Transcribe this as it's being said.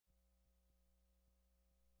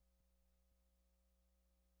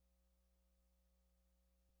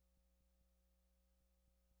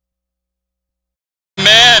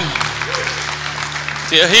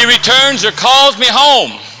Till he returns or calls me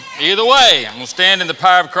home. Either way, I'm going to stand in the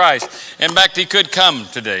power of Christ. In fact, he could come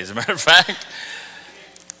today, as a matter of fact.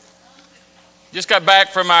 Just got back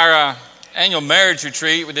from our annual marriage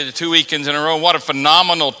retreat. We did it 2 weekends in a row. What a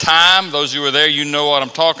phenomenal time. Those who were there, you know what I'm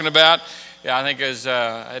talking about. Yeah, I think as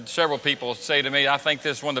I had several people say to me, I think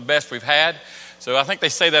this is one of the best we've had. So I think they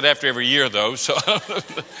say that after every year, though. So,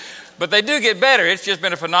 but they do get better. It's just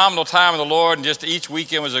been a phenomenal time with the Lord, and just each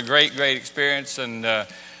weekend was a great, great experience. And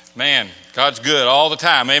man, God's good all the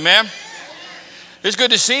time. Amen? It's good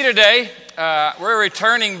to see you today. We're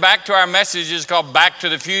returning back to our messages called Back to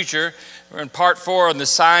the Future. We're in part 4 on the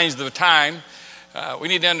signs of the time. We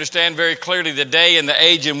need to understand very clearly the day and the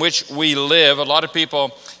age in which we live. A lot of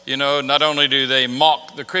people, you know, not only do they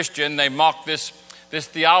mock the Christian, they mock this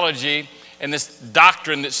theology and this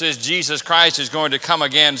doctrine that says Jesus Christ is going to come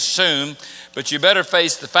again soon. But you better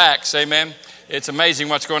face the facts, amen? It's amazing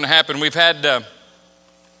what's going to happen. We've had...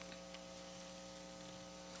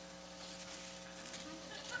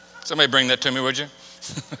 somebody bring that to me, would you?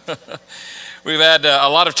 We've had a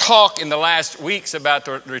lot of talk in the last weeks about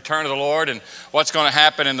the return of the Lord and what's going to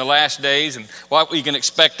happen in the last days and what we can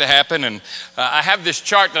expect to happen. And I have this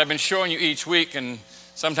chart that I've been showing you each week, and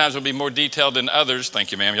sometimes it'll be more detailed than others.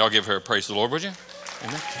 Thank you, ma'am. Y'all give her a praise to the Lord, would you?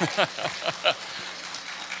 Amen.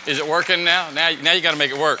 Is it working now? Now you got to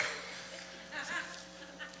make it work.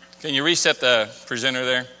 Can you reset the presenter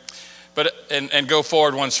there? But and go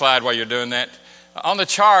forward one slide while you're doing that. On the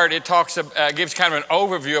chart, it gives kind of an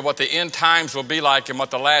overview of what the end times will be like and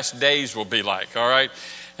what the last days will be like, all right?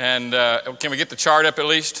 And can we get the chart up at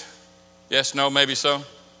least? Yes, no, maybe so?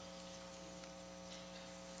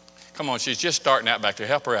 Come on, she's just starting out back there.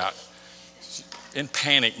 Help her out. She's in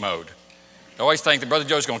panic mode. I always think that Brother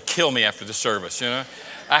Joe's going to kill me after the service, you know?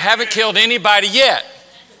 I haven't killed anybody yet.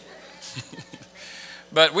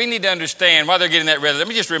 But we need to understand why they're getting that ready. Let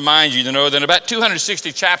me just remind you to know that in about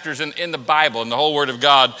 260 chapters in the Bible, in the whole Word of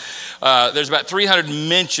God, there's about 300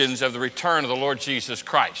 mentions of the return of the Lord Jesus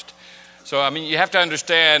Christ. So, I mean, you have to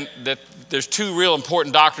understand that there's two real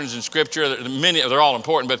important doctrines in Scripture. They're all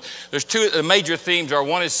important, but there's two major themes.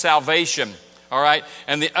 One is salvation, all right?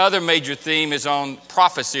 And the other major theme is on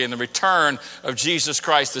prophecy and the return of Jesus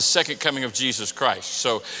Christ, the second coming of Jesus Christ.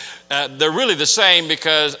 So they're really the same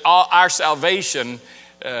because our salvation...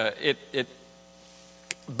 It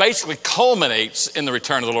basically culminates in the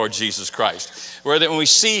return of the Lord Jesus Christ. Where that when we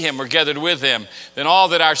see Him, we're gathered with Him, then all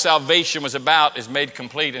that our salvation was about is made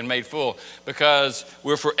complete and made full, because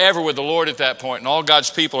we're forever with the Lord at that point, and all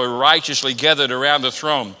God's people are righteously gathered around the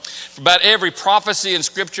throne. About every prophecy in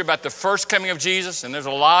Scripture about the first coming of Jesus, and there's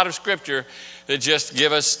a lot of Scripture that just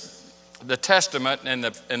give us the testament and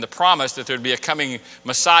the promise that there'd be a coming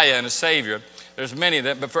Messiah and a Savior. There's many of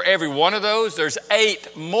them, but for every one of those, there's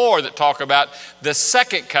 8 more that talk about the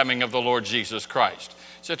second coming of the Lord Jesus Christ.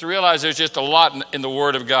 So to realize there's just a lot in the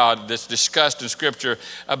Word of God that's discussed in Scripture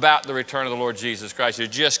about the return of the Lord Jesus Christ. You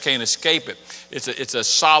just can't escape it. It's a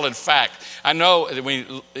solid fact. I know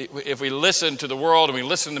that if we listen to the world and we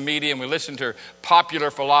listen to the media and we listen to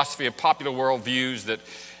popular philosophy and popular worldviews, that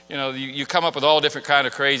you know, you come up with all different kind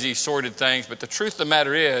of crazy, sordid things, but the truth of the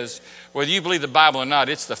matter is, whether you believe the Bible or not,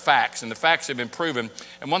 it's the facts, and the facts have been proven.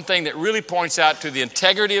 And one thing that really points out to the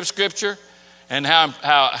integrity of Scripture and how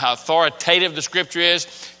authoritative the Scripture is,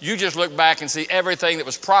 you just look back and see everything that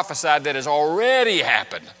was prophesied that has already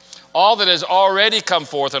happened, all that has already come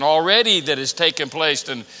forth and already that has taken place,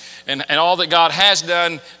 and all that God has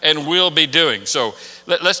done and will be doing. So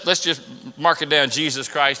let's just mark it down. Jesus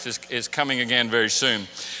Christ is coming again very soon.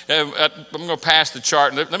 I'm going to pass the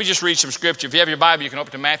chart. Let me just read some Scripture. If you have your Bible, you can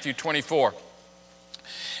open to Matthew 24.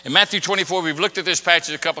 In Matthew 24, we've looked at this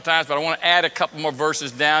passage a couple times, but I want to add a couple more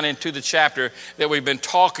verses down into the chapter that we've been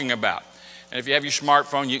talking about. And if you have your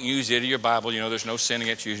smartphone, you can use it or your Bible. You know, there's no sin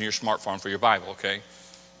against using your smartphone for your Bible, okay?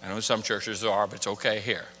 I know some churches there are, but it's okay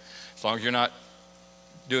here. As long as you're not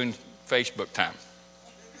doing Facebook time.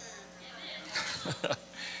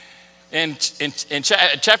 In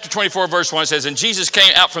chapter 24, verse 1, it says, "And Jesus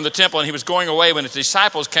came out from the temple, and he was going away when his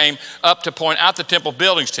disciples came up to point out the temple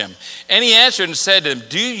buildings to him. And he answered and said to them,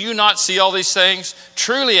 'Do you not see all these things?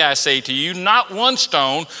 Truly I say to you, not one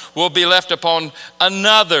stone will be left upon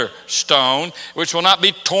another stone, which will not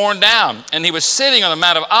be torn down.' And he was sitting on the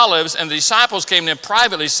Mount of Olives, and the disciples came to him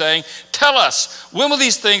privately, saying, 'Tell us, when will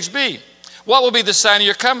these things be? What will be the sign of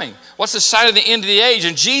your coming? What's the sign of the end of the age?'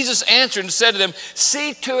 And Jesus answered and said to them,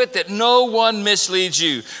 'See to it that no one misleads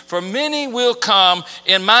you. For many will come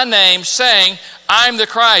in my name, saying, I'm the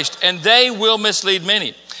Christ, and they will mislead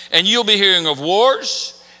many. And you'll be hearing of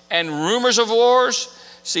wars and rumors of wars.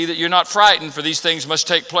 See that you're not frightened, for these things must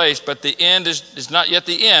take place, but the end is not yet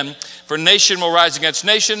the end. For nation will rise against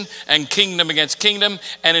nation, and kingdom against kingdom,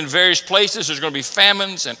 and in various places there's going to be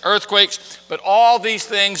famines and earthquakes, but all these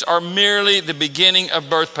things are merely the beginning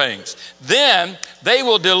of birth pains. Then they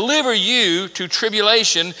will deliver you to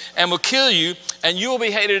tribulation and will kill you, and you will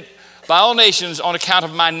be hated by all nations on account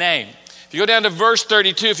of my name. If you go down to verse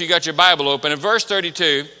 32, if you got your Bible open, in verse 32,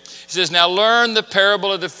 it says, now learn the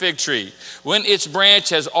parable of the fig tree. When its branch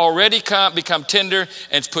has already become tender and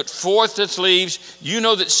it's put forth its leaves, you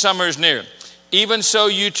know that summer is near. Even so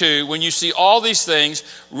you too, when you see all these things,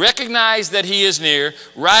 recognize that he is near,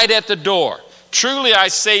 right at the door. Truly I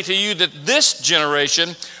say to you that this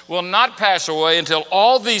generation will not pass away until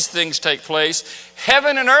all these things take place.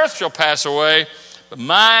 Heaven and earth shall pass away, but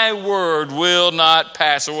my word will not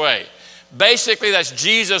pass away. Basically, that's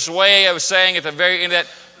Jesus' way of saying at the very end of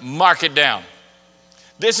that, mark it down.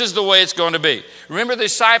 This is the way it's going to be. Remember the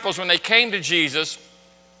disciples, when they came to Jesus,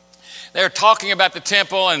 they were talking about the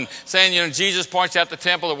temple and saying, Jesus points out the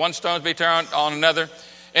temple, that one stone be turned on another.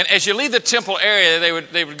 And as you leave the temple area,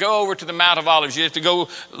 they would go over to the Mount of Olives. You have to go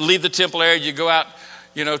leave the temple area. You go out,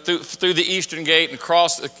 through the eastern gate and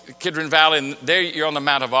cross the Kidron Valley, and there you're on the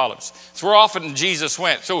Mount of Olives. It's where often Jesus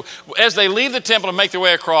went. So as they leave the temple and make their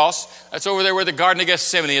way across, that's over there where the Garden of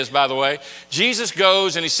Gethsemane is, by the way, Jesus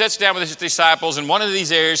goes and he sits down with his disciples in one of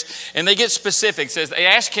these areas, and they get specific. It says they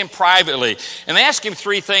ask him privately, and they ask him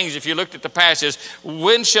three things. If you looked at the passage,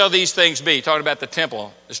 when shall these things be? Talking about the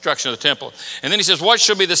temple, destruction of the temple. And then he says, what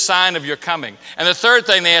shall be the sign of your coming? And the third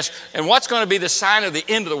thing they ask, and what's going to be the sign of the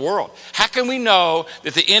end of the world? How can we know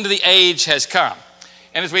that the end of the age has come?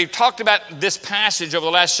 And as we've talked about this passage over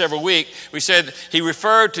the last several weeks, we said he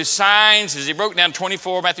referred to signs, as he broke down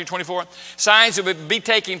Matthew 24, signs that would be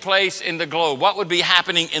taking place in the globe, what would be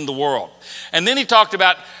happening in the world. And then he talked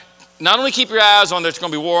about not only keep your eyes on there's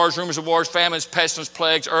going to be wars, rumors of wars, famines, pestilence,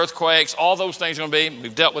 plagues, earthquakes, all those things are going to be.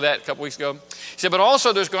 We've dealt with that a couple weeks ago. He said, but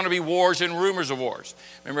also there's going to be wars and rumors of wars.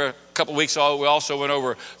 Remember a couple weeks ago, we also went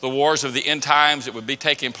over the wars of the end times that would be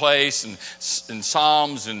taking place, and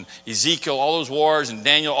Psalms and Ezekiel, all those wars, and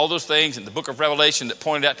Daniel, all those things, and the book of Revelation that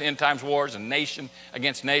pointed out to end times wars and nation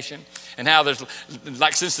against nation. And how there's,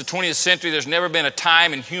 like since the 20th century, there's never been a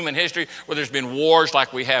time in human history where there's been wars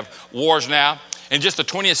like we have wars now. In just the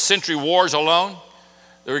 20th century wars alone,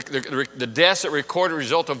 the deaths that were recorded as a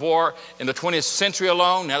result of war in the 20th century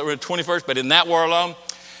alone, now that we're in the 21st, but in that war alone,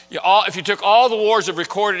 if you took all the wars of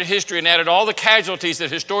recorded history and added all the casualties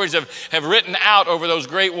that historians have written out over those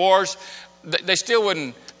great wars, they still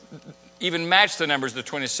wouldn't even match the numbers of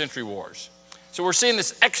the 20th century wars. So we're seeing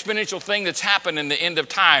this exponential thing that's happened in the end of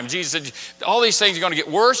time. Jesus said all these things are going to get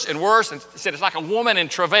worse and worse. And he said it's like a woman in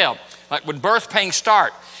travail, like when birth pains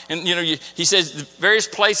start. And he says various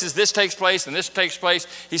places this takes place and this takes place.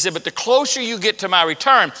 He said, but the closer you get to my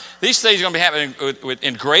return, these things are going to be happening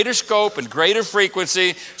in greater scope and greater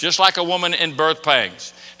frequency, just like a woman in birth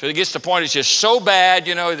pains. So it gets to the point it's just so bad,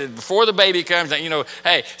 that before the baby comes, that,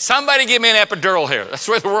 hey, somebody give me an epidural here. That's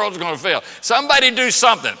where the world's going to fail. Somebody do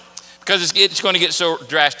something, because it's going to get so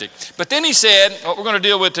drastic. But then he said, what we're going to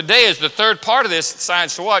deal with today is the third part of this,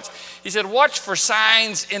 signs to watch. He said, watch for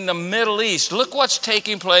signs in the Middle East. Look what's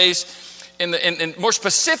taking place in more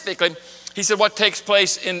specifically, he said what takes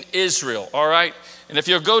place in Israel, all right? And if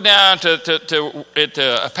you'll go down to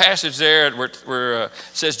a passage there where it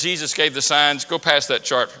says Jesus gave the signs, go past that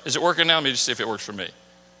chart. Is it working now? Let me just see if it works for me.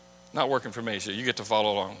 Not working for me, so you get to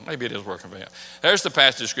follow along. Maybe it is working for you. There's the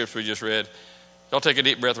passage of scripture we just read. Y'all take a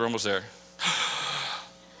deep breath, we're almost there.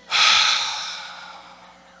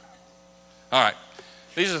 All right.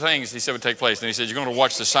 These are the things he said would take place. And he said, you're going to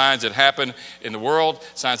watch the signs that happen in the world,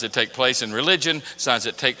 signs that take place in religion, signs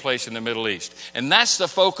that take place in the Middle East. And that's the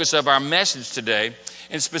focus of our message today.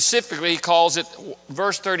 And specifically, he calls it,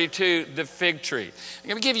 verse 32, the fig tree. I'm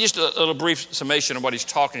going to give you just a little brief summation of what he's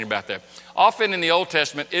talking about there. Often in the Old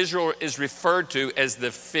Testament, Israel is referred to as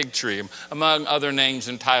the fig tree, among other names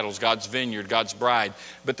and titles, God's vineyard, God's bride,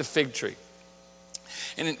 but the fig tree.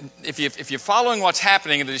 And if you're following what's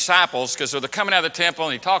happening in the disciples, because they're coming out of the temple,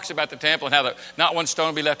 and he talks about the temple and how not one stone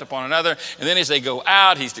will be left upon another. And then as they go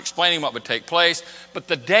out, he's explaining what would take place. But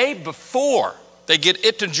the day before they get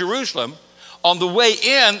into Jerusalem, on the way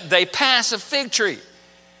in, they pass a fig tree.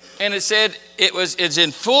 And it said it's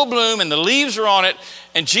in full bloom and the leaves are on it.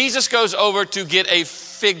 And Jesus goes over to get a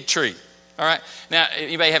fig tree. All right. Now,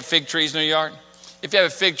 anybody have fig trees in their yard? If you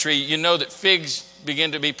have a fig tree, you know that figs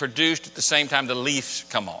begin to be produced at the same time the leaves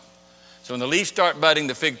come on. So when the leaves start budding,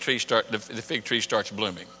 the fig tree starts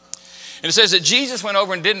blooming. And it says that Jesus went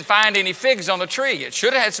over and didn't find any figs on the tree. It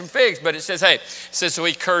should have had some figs, but it says, so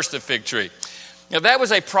he cursed the fig tree. Now, that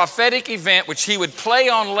was a prophetic event which he would play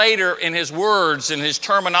on later in his words and his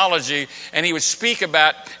terminology, and he would speak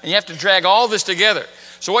about, and you have to drag all this together.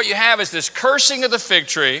 So what you have is this cursing of the fig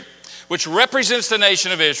tree, which represents the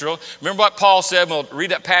nation of Israel. Remember what Paul said, we'll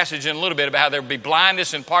read that passage in a little bit, about how there would be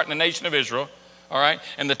blindness in part in the nation of Israel. All right,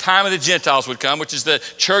 and the time of the Gentiles would come, which is the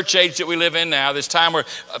church age that we live in now, this time where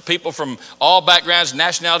people from all backgrounds,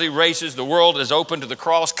 nationality, races, the world is open to the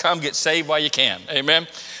cross. Come get saved while you can. Amen.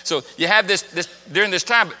 So you have this during this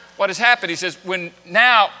time. But what has happened, he says, when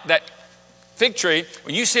now that fig tree,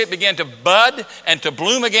 when you see it begin to bud and to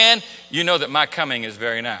bloom again, you know that my coming is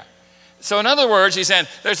very nigh. So in other words, he's saying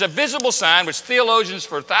there's a visible sign which theologians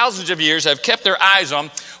for thousands of years have kept their eyes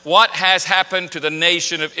on, what has happened to the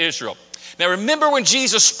nation of Israel. Now remember when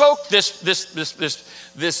Jesus spoke this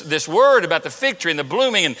word about the fig tree and the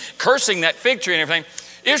blooming and cursing that fig tree and everything,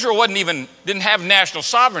 Israel didn't have national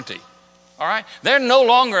sovereignty. All right? They're no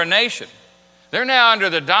longer a nation. They're now under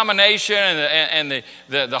the domination and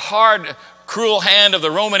the hard, cruel hand of the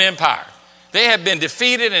Roman Empire. They have been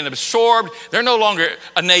defeated and absorbed. They're no longer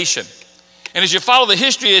a nation. And as you follow the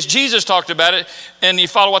history, as Jesus talked about it, and you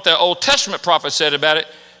follow what the Old Testament prophet said about it,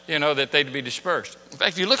 you know, that they'd be dispersed. In fact,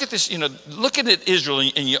 if you look at this, you know, looking at Israel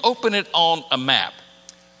and you open it on a map,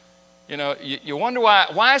 you know, you wonder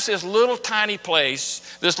why is this little tiny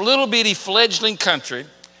place, this little bitty fledgling country,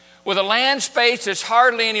 with a land space that's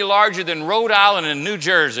hardly any larger than Rhode Island and New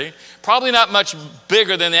Jersey, probably not much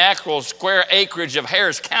bigger than the actual square acreage of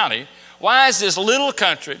Harris County, why is this little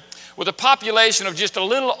country with a population of just a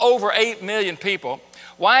little over 8 million people,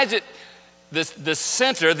 why is it the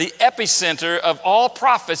center, the epicenter of all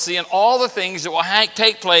prophecy and all the things that will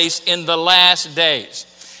take place in the last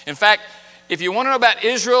days? In fact, if you want to know about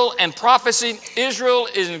Israel and prophecy, Israel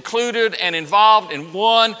is included and involved in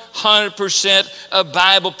 100% of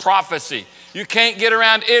Bible prophecy. You can't get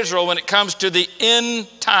around Israel when it comes to the end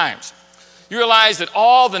times. You realize that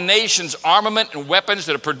all the nation's armament and weapons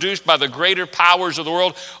that are produced by the greater powers of the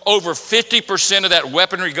world, over 50% of that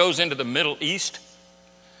weaponry goes into the Middle East?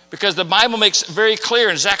 Because the Bible makes very clear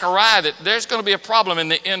in Zechariah that there's going to be a problem in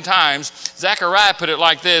the end times. Zechariah put it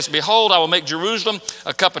like this: behold, I will make Jerusalem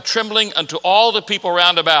a cup of trembling unto all the people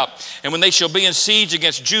round about. And when they shall be in siege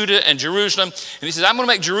against Judah and Jerusalem, and he says, I'm going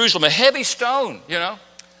to make Jerusalem a heavy stone, you know,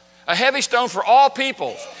 a heavy stone for all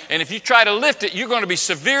peoples. And if you try to lift it, you're going to be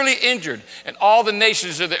severely injured, and all the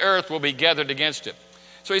nations of the earth will be gathered against it.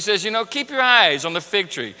 So he says, you know, keep your eyes on the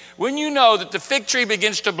fig tree. When you know that the fig tree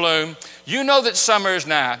begins to bloom, you know that summer is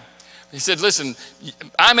nigh. He said, listen,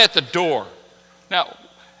 I'm at the door. Now,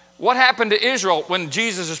 what happened to Israel when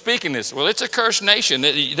Jesus is speaking this? Well, it's a cursed nation.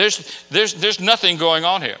 There's nothing going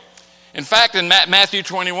on here. In fact, in Matthew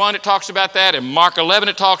 21, it talks about that. In Mark 11,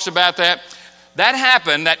 it talks about that. That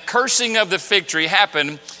happened, that cursing of the fig tree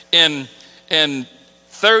happened in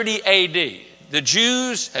 30 A.D. The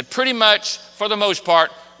Jews had pretty much, for the most part,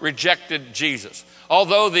 rejected Jesus.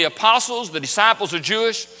 Although the apostles, the disciples are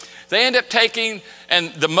Jewish, they end up taking,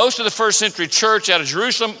 and most of the first century church out of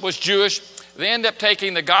Jerusalem was Jewish, they end up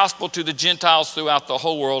taking the gospel to the Gentiles throughout the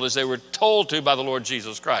whole world as they were told to by the Lord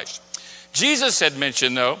Jesus Christ. Jesus had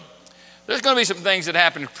mentioned, though, there's going to be some things that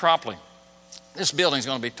happen promptly. This building's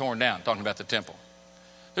going to be torn down, talking about the temple.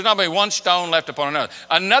 There's not going to be one stone left upon another.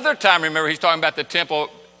 Another time, remember, he's talking about the temple.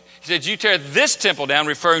 He said, you tear this temple down,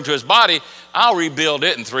 referring to his body, I'll rebuild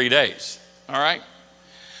it in 3 days. All right?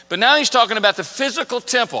 But now he's talking about the physical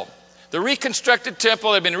temple, the reconstructed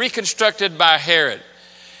temple that had been reconstructed by Herod.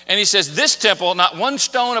 And he says, this temple, not one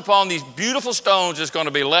stone upon these beautiful stones is going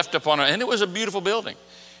to be left upon it. And it was a beautiful building.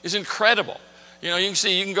 It's incredible. You know, you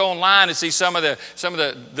can go online and see some of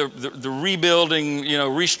the rebuilding, you know,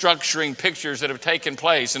 restructuring pictures that have taken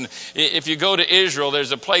place. And if you go to Israel,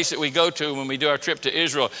 there's a place that we go to when we do our trip to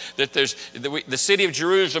Israel, that the city of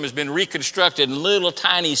Jerusalem has been reconstructed in little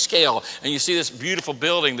tiny scale. And you see this beautiful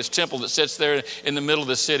building, this temple that sits there in the middle of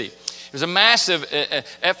the city. It was a massive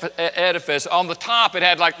edifice. On the top, it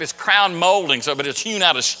had like this crown molding, but it's hewn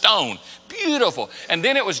out of stone. Beautiful. And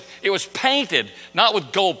then it was painted, not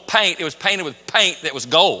with gold paint. It was painted with paint that was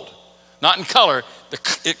gold. Not in color.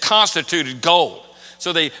 It constituted gold.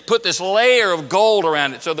 So they put this layer of gold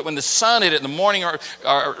around it so that when the sun hit it in the morning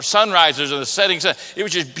or sunrises or the setting sun, it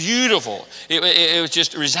was just beautiful. It was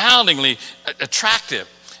just resoundingly attractive.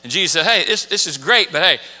 And Jesus said, hey, this is great, but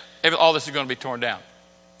hey, all this is going to be torn down.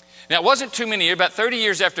 Now, it wasn't too many years, about 30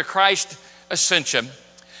 years after Christ's ascension,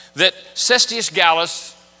 that Cestius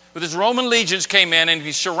Gallus, with his Roman legions, came in and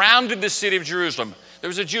he surrounded the city of Jerusalem. There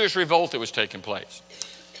was a Jewish revolt that was taking place.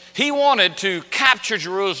 He wanted to capture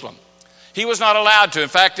Jerusalem. He was not allowed to. In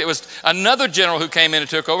fact, it was another general who came in and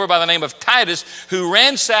took over by the name of Titus, who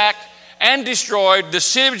ransacked and destroyed the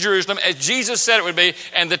city of Jerusalem as Jesus said it would be,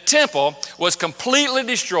 and the temple was completely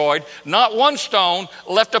destroyed, not one stone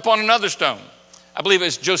left upon another stone. I believe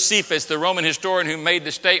it's Josephus, the Roman historian, who made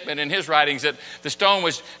the statement in his writings that the stone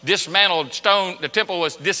was dismantled, the temple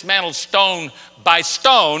was dismantled stone by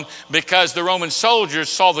stone because the Roman soldiers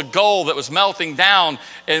saw the gold that was melting down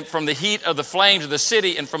from the heat of the flames of the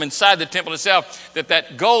city and from inside the temple itself,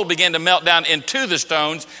 that gold began to melt down into the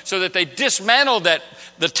stones, so that they dismantled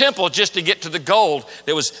the temple just to get to the gold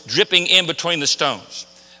that was dripping in between the stones.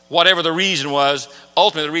 Whatever the reason was,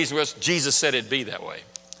 ultimately the reason was Jesus said it'd be that way.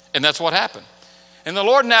 And that's what happened. And the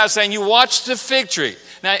Lord now is saying, you watch the fig tree.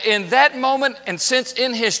 Now, in that moment and since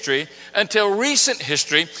in history, until recent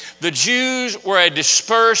history, the Jews were a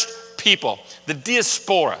dispersed people, the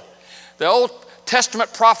diaspora. The Old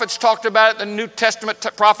Testament prophets talked about it. The New Testament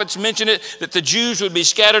prophets mentioned it, that the Jews would be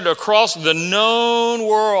scattered across the known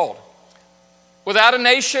world, without a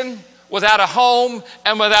nation, without a home,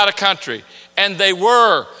 and without a country. And they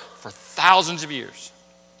were for thousands of years.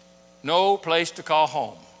 No place to call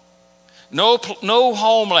home. No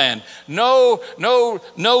homeland, no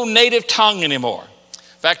native tongue anymore.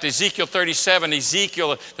 In fact, Ezekiel 37,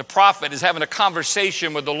 Ezekiel, the prophet, is having a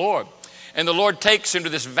conversation with the Lord. And the Lord takes him to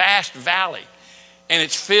this vast valley, and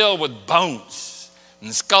it's filled with bones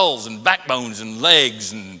and skulls and backbones and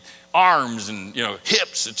legs and arms and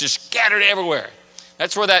hips. It's just scattered everywhere.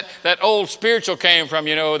 That's where that old spiritual came from,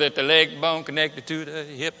 that the leg bone connected to the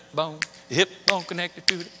hip bone connected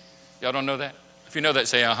to the... Y'all don't know that? If you know that,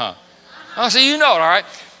 say uh-huh. Oh, so you know it, all right?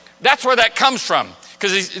 That's where that comes from.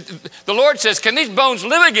 Because the Lord says, can these bones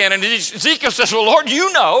live again? And Ezekiel says, well, Lord,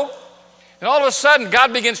 you know. And all of a sudden,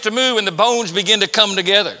 God begins to move and the bones begin to come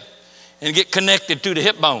together and get connected to the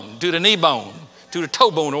hip bone, to the knee bone, to the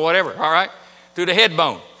toe bone or whatever, all right? To the head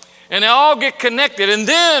bone. And they all get connected. And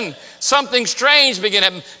then something strange begin to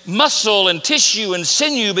happen. Muscle and tissue and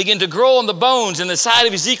sinew begin to grow on the bones in the side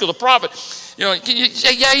of Ezekiel the prophet. Yeah,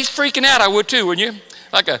 he's freaking out. I would too, wouldn't you?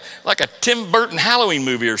 Like a Tim Burton Halloween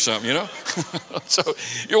movie or something, So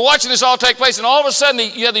you're watching this all take place, and all of a sudden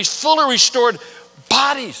you have these fully restored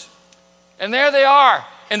bodies. And there they are.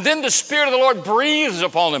 And then the Spirit of the Lord breathes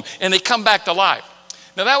upon them, and they come back to life.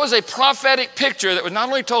 Now that was a prophetic picture that was not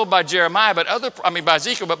only told by Jeremiah, by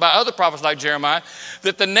Ezekiel, but by other prophets like Jeremiah,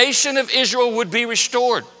 that the nation of Israel would be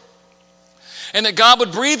restored. And that God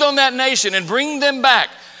would breathe on that nation and bring them back.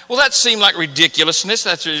 Well, that seemed like ridiculousness.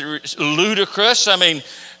 That's ludicrous.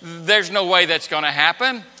 There's no way that's going to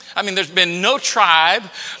happen. There's been no tribe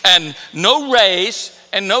and no race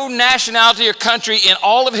and no nationality or country in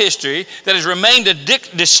all of history that has remained a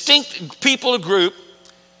distinct people group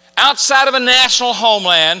outside of a national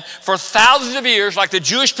homeland for thousands of years like the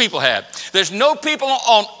Jewish people had. There's no people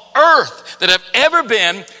on earth that have ever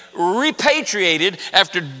been repatriated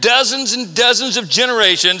after dozens and dozens of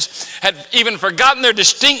generations, had even forgotten their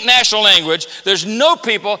distinct national language. There's no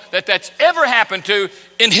people that's ever happened to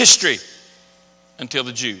in history until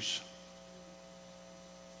the Jews.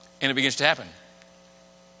 And it begins to happen.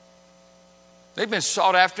 They've been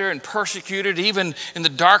sought after and persecuted even in the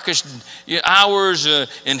darkest hours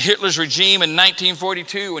in Hitler's regime in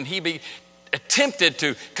 1942 when he attempted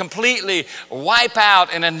to completely wipe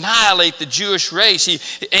out and annihilate the Jewish race.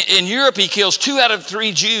 In Europe, he kills 2 out of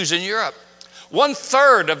 3 Jews in Europe.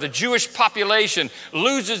 1/3 of the Jewish population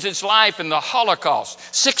loses its life in the Holocaust.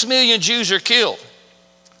 6 million Jews are killed.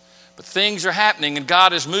 But things are happening and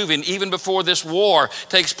God is moving even before this war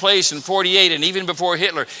takes place in 48 and even before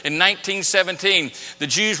Hitler. In 1917, the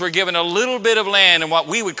Jews were given a little bit of land in what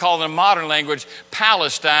we would call in the modern language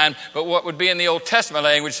Palestine, but what would be in the Old Testament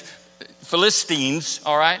language Philistines,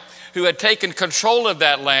 all right, who had taken control of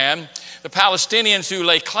that land. The Palestinians who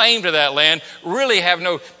lay claim to that land really have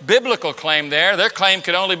no biblical claim there. Their claim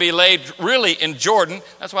could only be laid really in Jordan.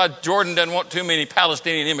 That's why Jordan doesn't want too many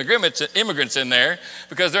Palestinian immigrants in there,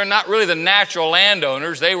 because they're not really the natural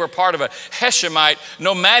landowners. They were part of a Heshemite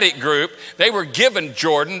nomadic group. They were given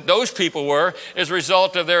Jordan, those people were, as a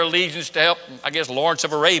result of their allegiance to help, Lawrence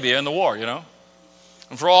of Arabia in the war,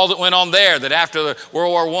 And for all that went on there, that after the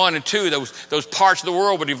World War I and II, those parts of the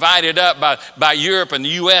world were divided up by Europe and the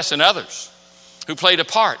U.S. and others who played a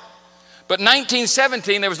part. But in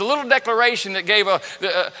 1917, there was a little declaration that gave a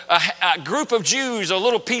group of Jews a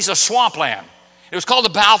little piece of swampland. It was called the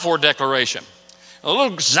Balfour Declaration. A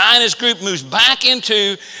little Zionist group moves back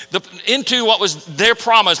into what was their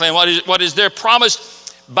promised land, what is their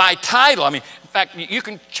promise by title. In fact, you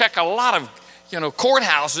can check a lot of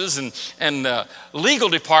courthouses and legal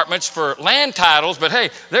departments for land titles. But hey,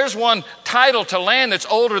 there's one title to land that's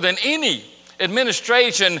older than any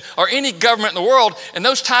administration or any government in the world. And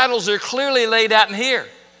those titles are clearly laid out in here.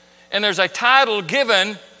 And there's a title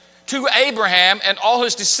given to Abraham and all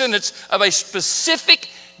his descendants of a specific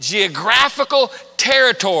geographical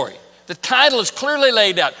territory. The title is clearly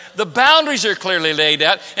laid out. The boundaries are clearly laid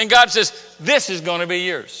out. And God says, this is going to be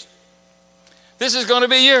yours. This is going to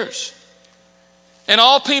be yours. And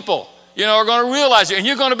all people, are going to realize it. And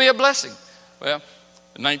you're going to be a blessing. Well,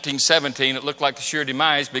 in 1917, it looked like the sure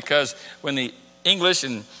demise, because when the English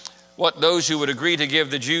and those who would agree to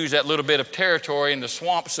give the Jews that little bit of territory in the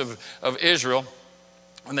swamps of Israel,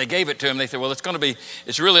 when they gave it to them, they said, well,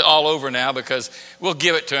 it's really all over now, because we'll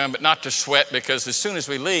give it to them, but not to sweat, because as soon as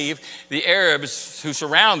we leave, the Arabs who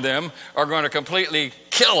surround them are going to completely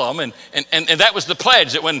kill them. And that was the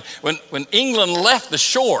pledge, that when England left the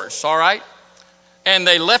shores, all right, and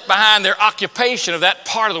they left behind their occupation of that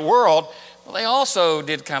part of the world, well, they also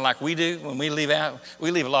did kind of like we do when we leave out.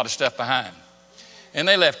 We leave a lot of stuff behind. And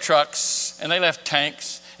they left trucks, and they left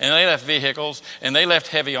tanks, and they left vehicles, and they left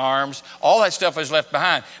heavy arms. All that stuff was left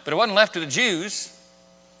behind. But it wasn't left to the Jews.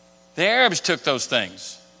 The Arabs took those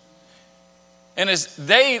things. And as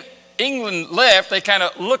England left, they kind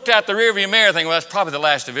of looked out the rearview mirror thinking, well, that's probably the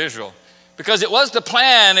last of Israel. Because it was the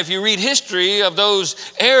plan, if you read history, of those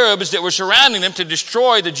Arabs that were surrounding them to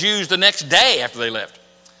destroy the Jews the next day after they left.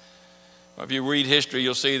 Well, if you read history,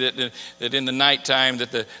 you'll see that in the nighttime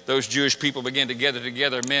that those Jewish people began to gather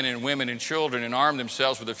together, men and women and children, and arm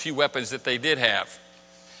themselves with the few weapons that they did have.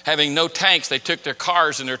 Having no tanks, they took their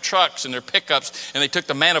cars and their trucks and their pickups, and they took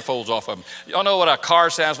the manifolds off of them. Y'all know what a car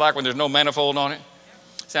sounds like when there's no manifold on it?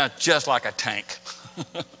 It sounds just like a tank.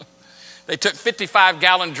 They took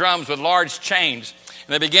 55-gallon drums with large chains,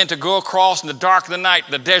 and they began to go across in the dark of the night,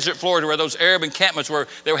 the desert floor, to where those Arab encampments were.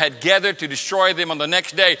 They had gathered to destroy them on the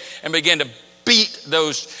next day, and began to beat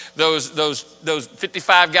those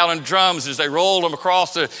 55-gallon drums as they rolled them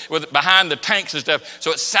across behind the tanks and stuff.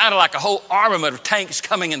 So it sounded like a whole armament of tanks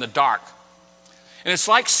coming in the dark. And it's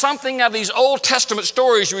like something of these Old Testament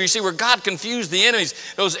stories where you see where God confused the enemies.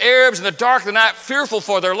 Those Arabs in the dark of the night, fearful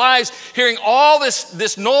for their lives, hearing all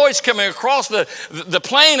this noise coming across the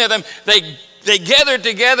plain of them, they gathered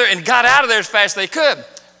together and got out of there as fast as they could.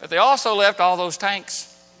 But they also left all those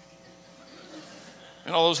tanks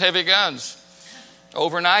and all those heavy guns.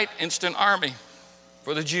 Overnight, instant army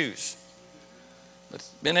for the Jews. But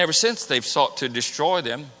then ever since, they've sought to destroy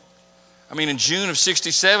them. I mean, in June of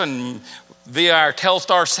 1967, via our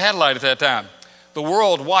Telstar satellite at that time, the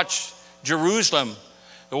world watched Jerusalem,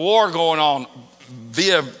 the war going on,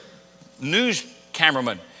 via news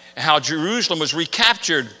cameramen, and how Jerusalem was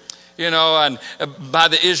recaptured, and by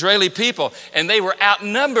the Israeli people. And they were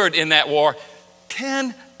outnumbered in that war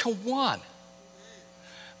 10-1.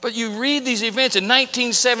 But you read these events. In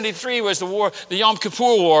 1973 was the war, the Yom Kippur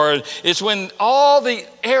War. It's when all the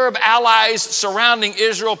Arab allies surrounding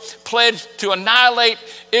Israel pledged to annihilate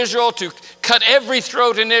Israel, to cut every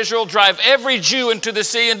throat in Israel, drive every Jew into the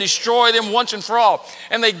sea, and destroy them once and for all.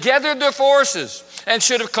 And they gathered their forces and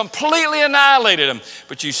should have completely annihilated them.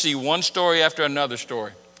 But you see one story after another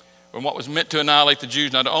story. When what was meant to annihilate the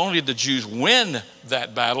Jews, not only did the Jews win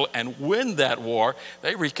that battle and win that war,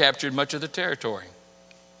 they recaptured much of the territory.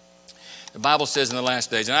 The Bible says in the last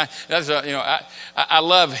days, and I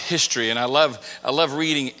love history, and I love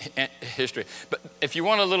reading history. But if you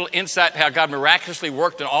want a little insight how God miraculously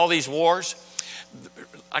worked in all these wars,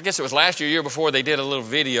 I guess it was last year before, they did a little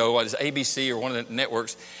video. It was ABC or one of the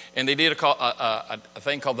networks, and they did a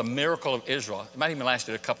thing called The Miracle of Israel. It might even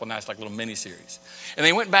lasted a couple of nights, like a little mini-series. And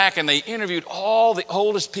they went back and they interviewed all the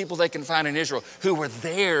oldest people they can find in Israel who were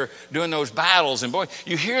there during those battles. And boy,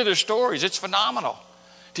 you hear their stories. It's phenomenal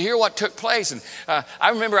to hear what took place. And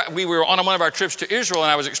I remember we were on one of our trips to Israel, and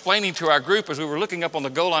I was explaining to our group as we were looking up on the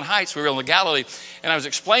Golan Heights, we were in the Galilee, and I was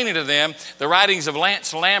explaining to them the writings of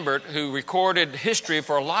Lance Lambert, who recorded history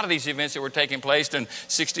for a lot of these events that were taking place in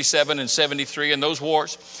 67 and 73 and those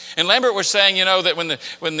wars. And Lambert was saying, that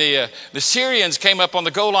when the Syrians came up on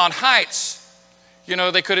the Golan Heights,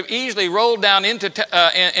 they could have easily rolled down into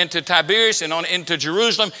Tiberias and on into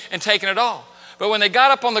Jerusalem and taken it all. But when they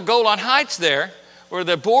got up on the Golan Heights there, where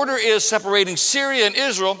the border is separating Syria and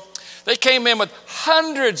Israel, they came in with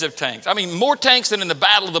hundreds of tanks. I mean, more tanks than in the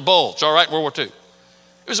Battle of the Bulge, all right, World War II.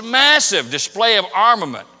 It was a massive display of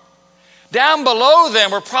armament. Down below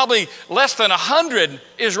them were probably less than 100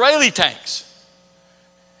 Israeli tanks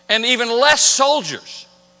and even less soldiers.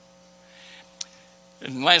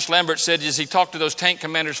 And Lance Lambert said, as he talked to those tank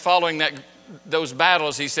commanders following those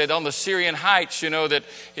battles, he said on the Syrian heights, that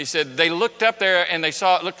he said they looked up there and they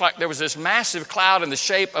saw it looked like there was this massive cloud in the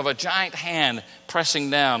shape of a giant hand pressing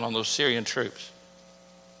down on those Syrian troops.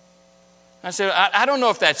 I said, I don't know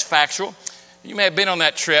if that's factual. You may have been on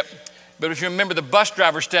that trip, But if you remember, the bus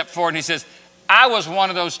driver stepped forward and he says, I was one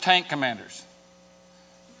of those tank commanders.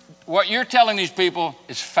 What you're telling these people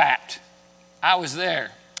is fact. I was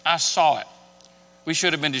there. I saw it. We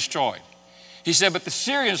should have been destroyed. He said, but the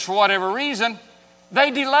Syrians, for whatever reason,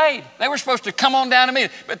 they delayed. They were supposed to come on down to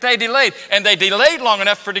meet, but they delayed. And they delayed long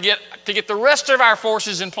enough to get the rest of our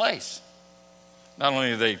forces in place. Not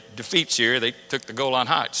only did they defeat Syria, they took the Golan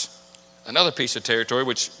Heights, another piece of territory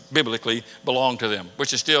which biblically belonged to them,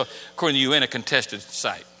 which is still, according to the UN, a contested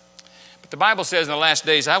site. But the Bible says in the last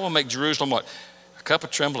days, I will make Jerusalem what? A cup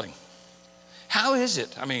of trembling. How is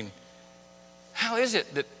it? I mean, how is it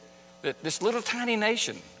that this little tiny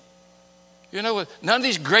nation, you know, none of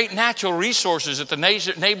these great natural resources that the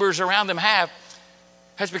neighbors around them have,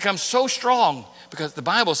 has become so strong? Because the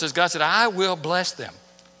Bible says, God said, I will bless them.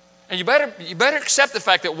 And you better accept the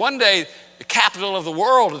fact that one day the capital of the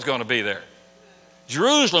world is going to be there.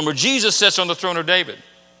 Jerusalem, where Jesus sits on the throne of David.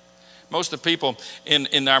 Most of the people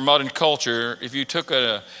in our modern culture, if you took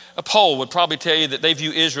a poll, would probably tell you that they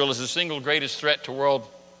view Israel as the single greatest threat to world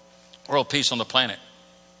peace on the planet.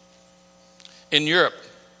 In Europe,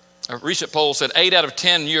 a recent poll said 8 out of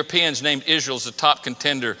 10 Europeans named Israel as the top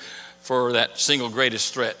contender for that single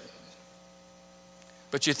greatest threat.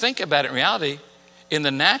 But you think about it in reality, in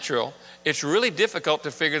the natural, it's really difficult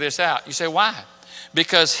to figure this out. You say, why?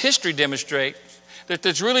 Because history demonstrates that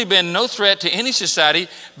there's really been no threat to any society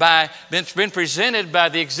that's been presented by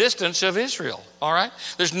the existence of Israel, all right?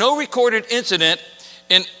 There's no recorded incident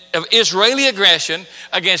of Israeli aggression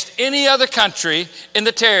against any other country in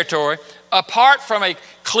the territory apart from a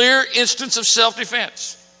clear instance of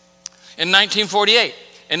self-defense. In 1948,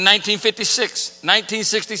 in 1956,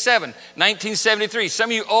 1967, 1973.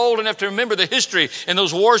 Some of you old enough to remember the history and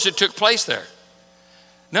those wars that took place there.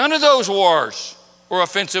 None of those wars were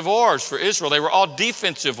offensive wars for Israel. They were all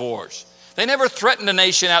defensive wars. They never threatened a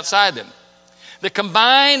nation outside them. The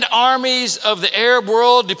combined armies of the Arab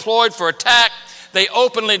world deployed for attack. They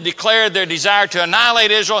openly declared their desire to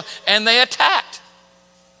annihilate Israel, and they attacked.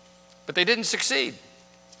 But they didn't succeed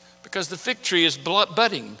because the fig tree is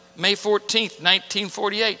budding. May 14th,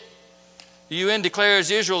 1948. The UN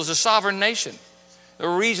declares Israel as a sovereign nation. There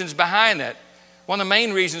were reasons behind that. One of the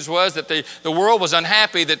main reasons was that the world was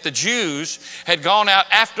unhappy that the Jews had gone out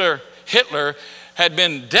after Hitler had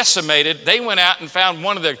been decimated. They went out and found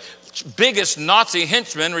one of the biggest Nazi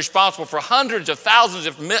henchmen responsible for hundreds of thousands,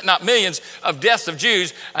 if not millions, of deaths of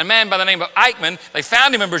Jews, a man by the name of Eichmann. They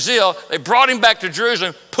found him in Brazil. They brought him back to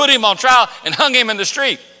Jerusalem, put him on trial, and hung him in the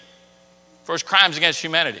street for his crimes against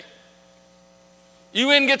humanity.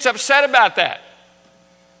 UN gets upset about that.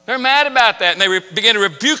 They're mad about that, and they begin to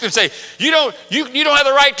rebuke them and say, you don't have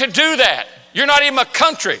the right to do that. You're not even a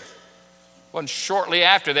country. Well, and shortly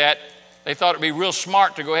after that, they thought it'd be real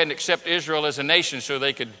smart to go ahead and accept Israel as a nation so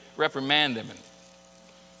they could reprimand them. And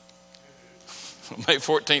on May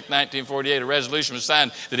 14th, 1948, a resolution was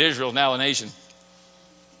signed that Israel is now a nation.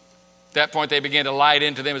 At that point, they began to light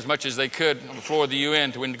into them as much as they could on the floor of the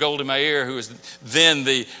UN. To when Golda Meir, who was then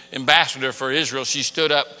the ambassador for Israel, she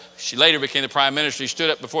stood up. She later became the prime minister. She stood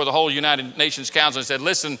up before the whole United Nations Council and said,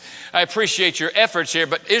 listen, I appreciate your efforts here,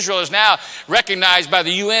 but Israel is now recognized by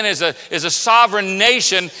the UN as a sovereign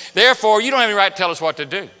nation. Therefore, you don't have any right to tell us what to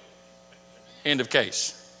do. End of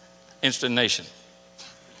case. Instant nation.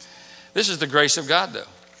 This is the grace of God, though.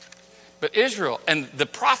 But Israel and the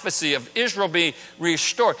prophecy of Israel being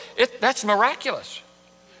restored, that's miraculous.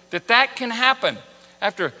 That can happen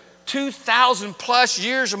after 2,000 plus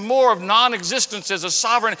years or more of non-existence as a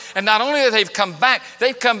sovereign. And not only have they've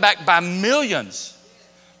come back by millions.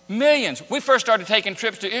 Millions. We first started taking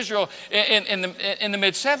trips to Israel in the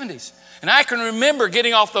mid-70s. And I can remember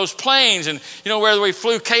getting off those planes and, whether we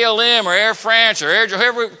flew KLM or Air France or Air,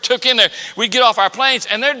 whoever we took in there, we'd get off our planes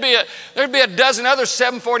and there'd be a dozen other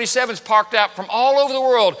 747s parked out from all over the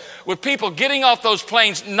world with people getting off those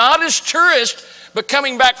planes, not as tourists, but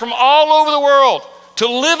coming back from all over the world to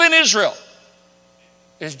live in Israel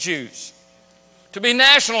as Jews, to be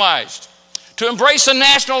nationalized, to embrace a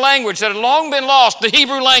national language that had long been lost, the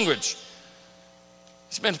Hebrew language.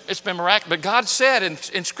 It's been miraculous. But God said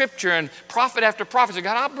in Scripture and prophet after prophet, said,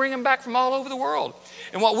 God, I'll bring them back from all over the world.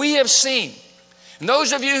 And what we have seen, and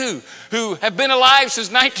those of you who have been alive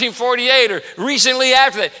since 1948 or recently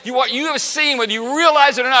after that, what you have seen, whether you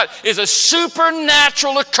realize it or not, is a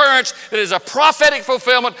supernatural occurrence that is a prophetic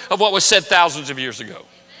fulfillment of what was said thousands of years ago.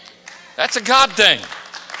 That's a God thing.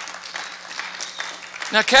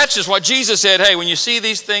 Now catch this, what Jesus said, hey, when you see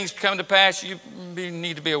these things come to pass, you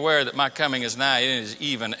need to be aware that my coming is nigh, it is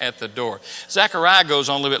even at the door. Zechariah goes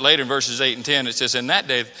on a little bit later in verses 8 and 10. It says, in that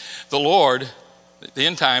day, the Lord the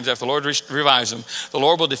end times, after the Lord revives them, the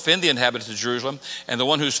Lord will defend the inhabitants of Jerusalem, and the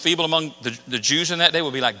one who's feeble among the Jews in that day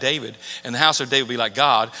will be like David, and the house of David will be like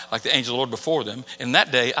God, like the angel of the Lord before them. In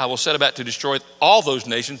that day I will set about to destroy all those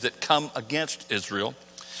nations that come against Israel.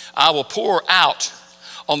 I will pour out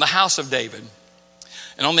on the house of David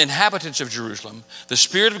and on the inhabitants of Jerusalem the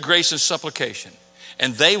spirit of grace and supplication,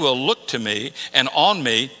 and they will look to me, and on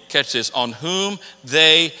me, catch this, on whom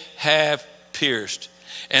they have pierced.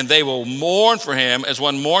 And they will mourn for him as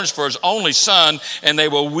one mourns for his only son, and they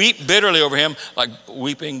will weep bitterly over him like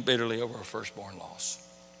weeping bitterly over a firstborn loss.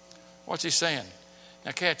 What's he saying?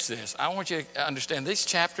 Now catch this. I want you to understand this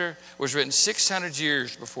chapter was written 600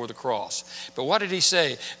 years before the cross. But what did he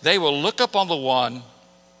say? They will look upon the one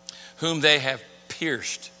whom they have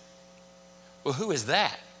pierced. Well, who is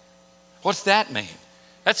that? What's that mean?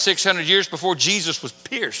 That's 600 years before Jesus was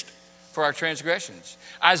pierced for our transgressions.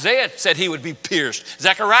 Isaiah said he would be pierced.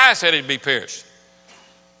 Zechariah said he'd be pierced.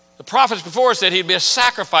 The prophets before said he'd be a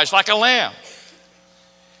sacrifice like a lamb.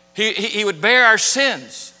 He would bear our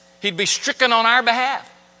sins. He'd be stricken on our behalf.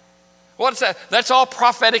 What's that? That's all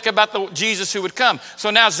prophetic about the Jesus who would come.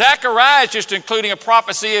 So now Zechariah is just including a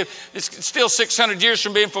prophecy. It's still 600 years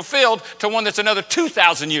from being fulfilled to one that's another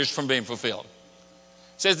 2,000 years from being fulfilled.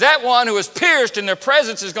 Says that one who is pierced in their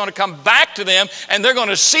presence is going to come back to them, and they're going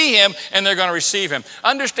to see him and they're going to receive him.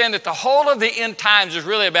 Understand that the whole of the end times is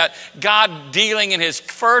really about God dealing in his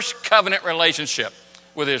first covenant relationship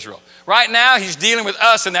with Israel. Right now, he's dealing with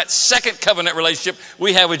us in that second covenant relationship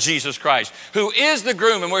we have with Jesus Christ, who is the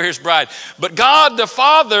groom and we're his bride. But God the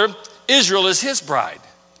Father, Israel is his bride.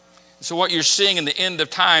 So what you're seeing in the end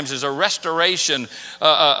of times is a restoration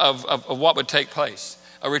of what would take place.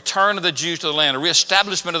 A return of the Jews to the land, a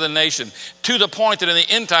reestablishment of the nation, to the point that in the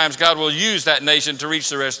end times, God will use that nation to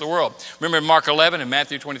reach the rest of the world. Remember in Mark 11 and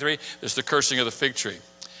Matthew 23, there's the cursing of the fig tree.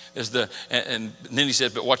 And then he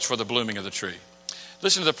said, but watch for the blooming of the tree.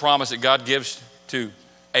 Listen to the promise that God gives to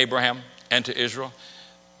Abraham and to Israel.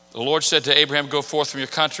 The Lord said to Abraham, go forth from your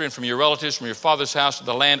country and from your relatives, from your father's house to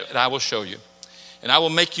the land that I will show you. And I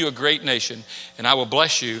will make you a great nation, and I will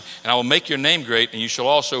bless you, and I will make your name great, and you shall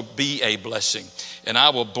also be a blessing. And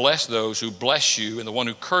I will bless those who bless you, and the one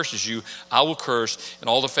who curses you, I will curse, and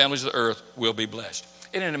all the families of the earth will be blessed.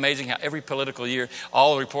 Isn't it amazing how every political year,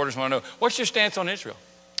 all the reporters want to know, what's your stance on Israel?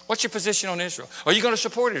 What's your position on Israel? Are you going to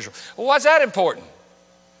support Israel? Well, why's that important?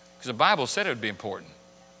 Because the Bible said it would be important.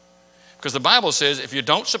 Because the Bible says if you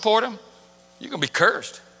don't support them, you're going to be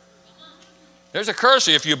cursed. There's a curse.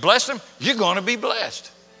 If you bless them, you're going to be blessed.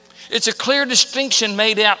 It's a clear distinction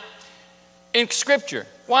made out in Scripture.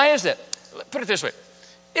 Why is that? Put it this way.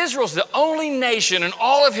 Israel's the only nation in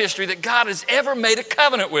all of history that God has ever made a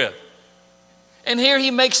covenant with. And here he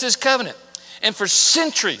makes this covenant. And for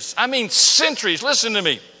centuries, I mean centuries, listen to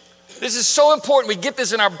me. This is so important. We get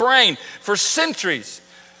this in our brain. For centuries,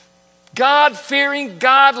 God-fearing,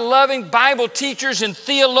 God-loving Bible teachers and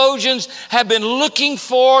theologians have been looking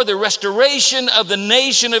for the restoration of the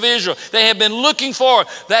nation of Israel. They have been looking for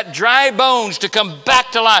that dry bones to come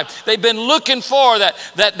back to life. They've been looking for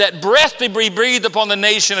that breath to be breathed upon the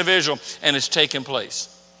nation of Israel. And it's taken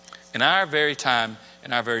place in our very time,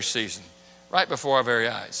 in our very season, right before our very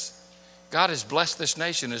eyes. God has blessed this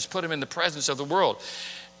nation, has put him in the presence of the world.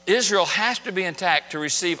 Israel has to be intact to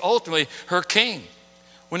receive ultimately her king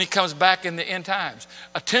when he comes back in the end times.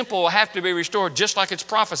 A temple will have to be restored just like it's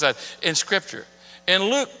prophesied in Scripture. And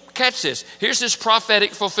Luke, catch this. Here's this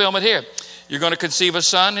prophetic fulfillment here. You're going to conceive a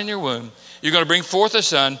son in your womb. You're going to bring forth a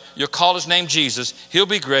son. You'll call his name Jesus. He'll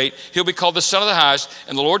be great. He'll be called the Son of the Highest.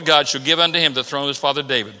 And the Lord God shall give unto him the throne of his father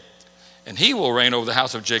David. And he will reign over the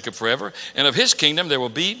house of Jacob forever. And of his kingdom there will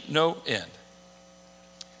be no end.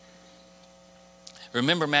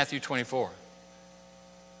 Remember Matthew 24.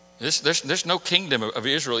 There's no kingdom of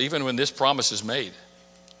Israel even when this promise is made.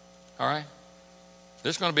 All right?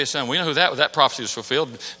 There's going to be a son. We know who that prophecy was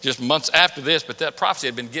fulfilled just months after this, but that prophecy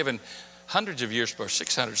had been given hundreds of years, or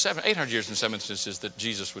 600, 700, 800 years in some instances that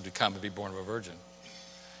Jesus would come and be born of a virgin.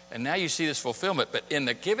 And now you see this fulfillment, but in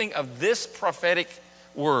the giving of this prophetic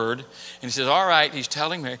word, and he says, all right, he's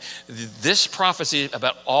telling Mary, this prophecy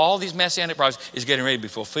about all these messianic prophecies is getting ready to be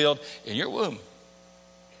fulfilled in your womb.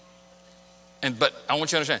 But I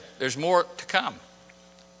want you to understand, there's more to come.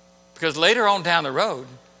 Because later on down the road,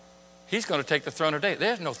 he's going to take the throne of David.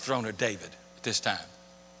 There's no throne of David at this time.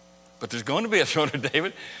 But there's going to be a throne of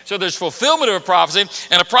David. So there's fulfillment of a prophecy,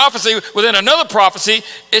 and a prophecy within another prophecy.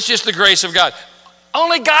 It's just the grace of God.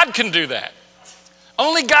 Only God can do that.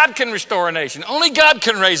 Only God can restore a nation. Only God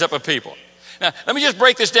can raise up a people. Now, let me just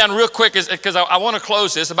break this down real quick because I want to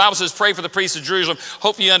close this. The Bible says, pray for the priests of Jerusalem.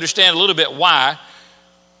 Hopefully you understand a little bit why.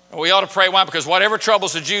 We ought to pray. Why? Because whatever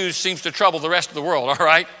troubles the Jews seems to trouble the rest of the world, all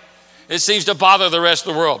right? It seems to bother the rest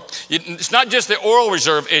of the world. It's not just the oil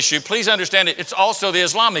reserve issue. Please understand it. It's also the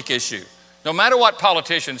Islamic issue. No matter what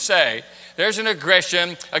politicians say, there's an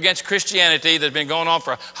aggression against Christianity that's been going on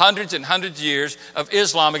for hundreds and hundreds of years of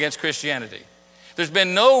Islam against Christianity. There's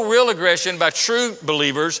been no real aggression by true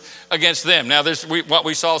believers against them. Now, what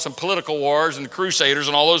we saw some political wars and crusaders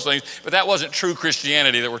and all those things, but that wasn't true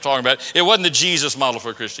Christianity that we're talking about. It wasn't the Jesus model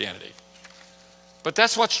for Christianity. But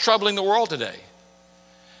that's what's troubling the world today.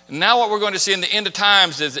 And now what we're going to see in the end of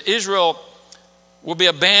times is that Israel will be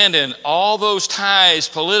abandoned. All those ties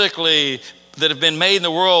politically that have been made in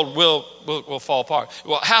the world will fall apart.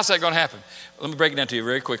 Well, how's that going to happen? Let me break it down to you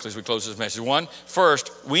very quickly as we close this message. One,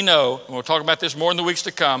 first, we know, and we'll talk about this more in the weeks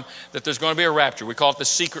to come, that there's going to be a rapture. We call it the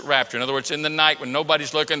secret rapture. In other words, in the night when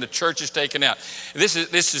nobody's looking, the church is taken out. This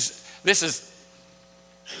is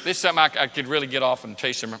something I could really get off and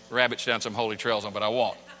chase some rabbits down some holy trails on, but I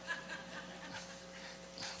won't.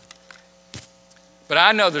 But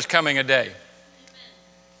I know there's coming a day.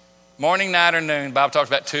 Morning, night, or noon, the Bible talks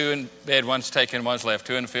about two in bed, one's taken, one's left,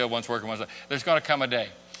 two in the field, one's working, one's left. There's going to come a day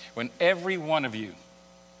when every one of you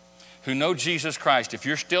who know Jesus Christ, if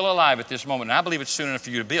you're still alive at this moment, and I believe it's soon enough for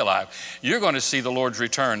you to be alive, you're going to see the Lord's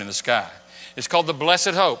return in the sky. It's called the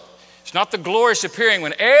blessed hope. It's not the glorious appearing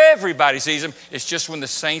when everybody sees him. It's just when the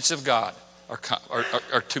saints of God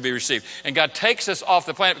are to be received. And God takes us off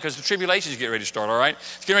the planet because the tribulations get ready to start, all right?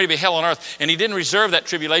 It's getting ready to be hell on earth. And he didn't reserve that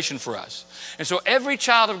tribulation for us. And so every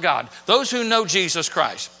child of God, those who know Jesus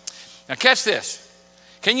Christ, now catch this.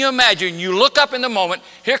 Can you imagine, you look up in the moment,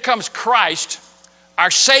 here comes Christ,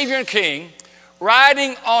 our Savior and King,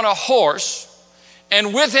 riding on a horse,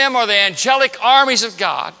 and with him are the angelic armies of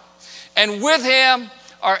God, and with him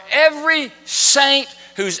are every saint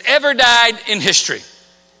who's ever died in history.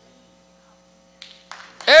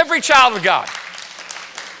 Every child of God.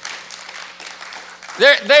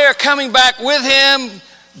 They are coming back with him,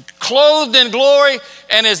 clothed in glory,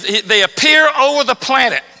 and as they appear over the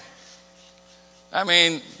planet. I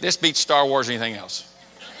mean, this beats Star Wars or anything else.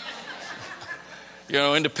 You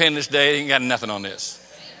know, Independence Day, ain't got nothing on this.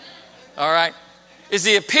 All right? As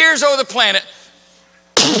he appears over the planet,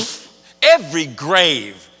 every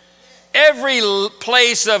grave, every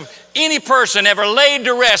place of any person ever laid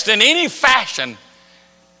to rest in any fashion,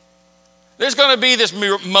 there's going to be this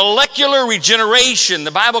molecular regeneration.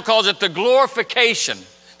 The Bible calls it the glorification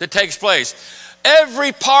that takes place.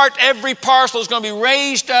 Every part, every parcel is going to be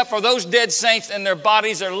raised up for those dead saints, and their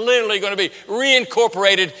bodies are literally going to be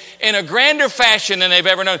reincorporated in a grander fashion than they've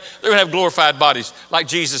ever known. They're going to have glorified bodies like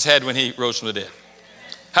Jesus had when he rose from the dead.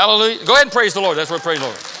 Hallelujah. Go ahead and praise the Lord. That's what praise the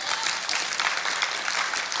Lord.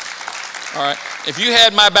 All right. If you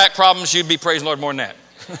had my back problems, you'd be praising the Lord more than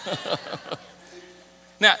that.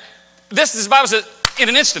 Now, the Bible says, in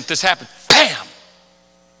an instant this happened. Bam!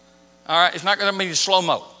 All right. It's not going to be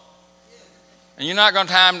slow-mo. And you're not going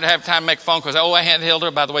to have time to make a phone call. Oh, I handheld her.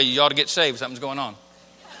 By the way, you ought to get saved. Something's going on.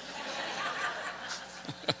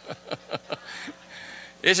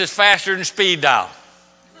 This is faster than speed dial.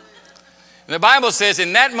 And the Bible says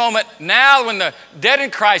in that moment, now when the dead in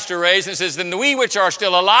Christ are raised, it says, then we which are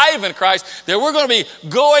still alive in Christ, that we're going to be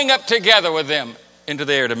going up together with them into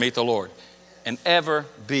the air to meet the Lord and ever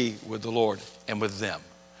be with the Lord and with them.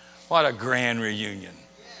 What a grand reunion.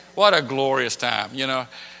 What a glorious time, you know.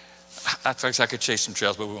 I think I could chase some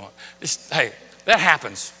trails, but we won't. Hey, that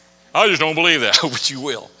happens. I just don't believe that, but you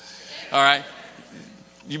will. All right?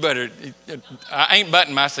 You better, I ain't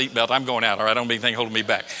buttoning my seatbelt. I'm going out, all right? I don't need anything holding me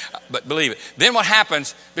back. But believe it. Then what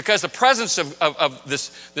happens, because the presence of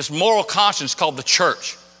this moral conscience called the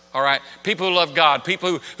church, all right? People who love God,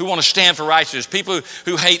 people who want to stand for righteousness, people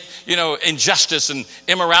who hate, you know, injustice and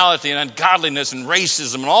immorality and ungodliness and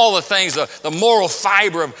racism and all the things, the moral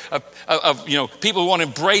fiber of you know, people who want to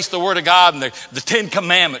embrace the Word of God and the Ten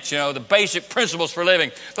Commandments, you know, the basic principles for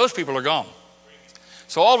living. Those people are gone.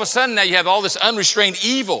 So all of a sudden now you have all this unrestrained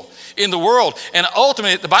evil in the world. And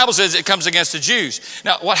ultimately, the Bible says it comes against the Jews.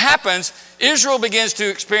 Now, what happens, Israel begins to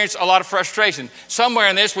experience a lot of frustration. Somewhere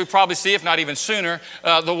in this, we probably see, if not even sooner,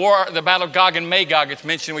 the battle of Gog and Magog. It's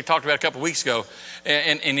mentioned, we talked about it a couple of weeks ago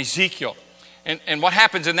in Ezekiel. And what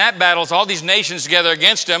happens in that battle is all these nations together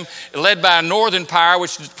against them, led by a northern power,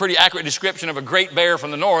 which is a pretty accurate description of a great bear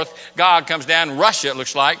from the north. God comes down, Russia it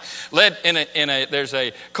looks like, led there's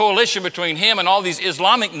a coalition between him and all these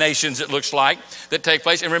Islamic nations, it looks like, that take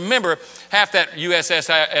place. And remember, half that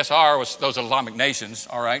USSR was those Islamic nations,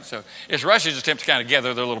 all right? So it's Russia's attempt to kind of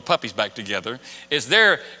gather their little puppies back together. It's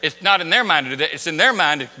not in their mind to do that. It's in their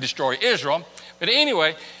mind to destroy Israel. But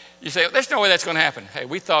anyway, you say, there's no way that's going to happen. Hey,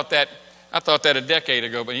 we thought that I thought that a decade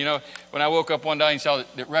ago, but you know, when I woke up one day and saw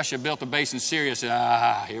that Russia built a base in Syria, I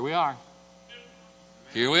said, here we are.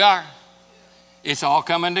 Here we are. It's all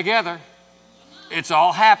coming together. It's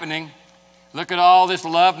all happening. Look at all this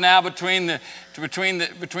love now between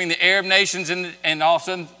the Arab nations and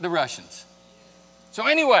also the Russians. So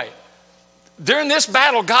anyway, during this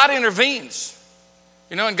battle, God intervenes.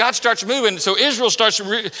 You know, and God starts moving. So Israel starts,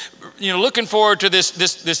 looking forward to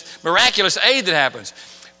this miraculous aid that happens.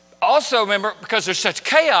 Also, remember, because there's such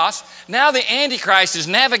chaos, now the Antichrist is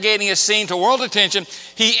navigating a scene to world attention.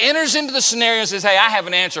 He enters into the scenario and says, hey, I have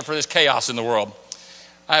an answer for this chaos in the world.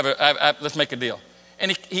 Let's make a deal.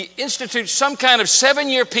 And he institutes some kind of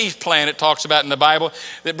 7-year peace plan, it talks about in the Bible,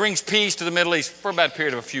 that brings peace to the Middle East for about a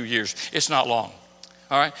period of a few years. It's not long.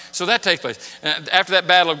 All right, so that takes place. After that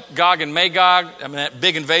battle of Gog and Magog, that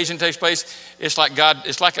big invasion takes place. It's like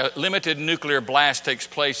a limited nuclear blast takes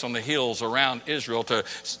place on the hills around Israel to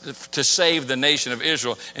save the nation of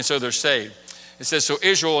Israel, and so they're saved. It says, so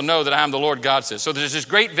Israel will know that I am the Lord God says. So there's this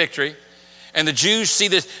great victory, and the Jews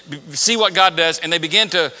see what God does, and they begin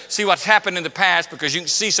to see what's happened in the past, because you can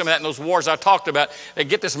see some of that in those wars I talked about. They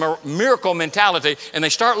get this miracle mentality, and they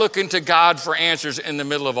start looking to God for answers in the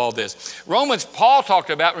middle of all this. Paul talked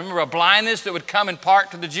about, remember, a blindness that would come in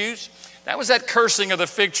part to the Jews? That was that cursing of the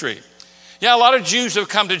fig tree. Yeah, a lot of Jews have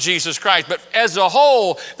come to Jesus Christ, but as a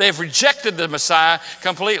whole, they've rejected the Messiah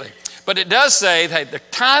completely. But it does say that the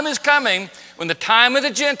time is coming when the time of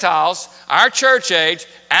the Gentiles, our church age,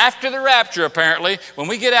 after the rapture apparently, when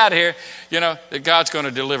we get out of here, that God's going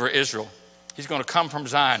to deliver Israel. He's going to come from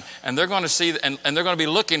Zion, and they're going to see, and they're going to be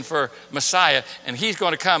looking for Messiah, and he's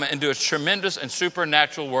going to come and do a tremendous and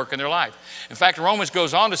supernatural work in their life. In fact, Romans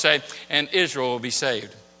goes on to say, and Israel will be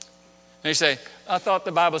saved. And you say, I thought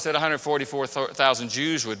the Bible said 144,000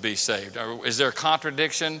 Jews would be saved. Is there a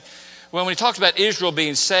contradiction? Well, when he talks about Israel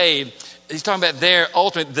being saved, he's talking about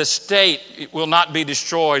the state will not be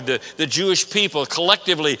destroyed. The Jewish people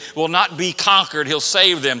collectively will not be conquered. He'll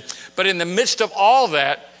save them. But in the midst of all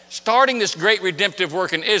that, starting this great redemptive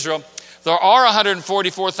work in Israel, there are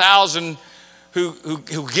 144,000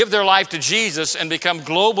 who give their life to Jesus and become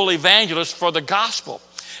global evangelists for the gospel.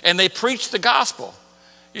 And they preach the gospel.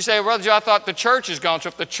 You say, Brother Joe, I thought the church is gone. So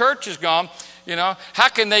if the church is gone, how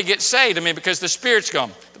can they get saved? Because the Spirit's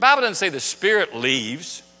gone. The Bible doesn't say the Spirit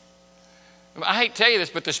leaves. I hate to tell you this,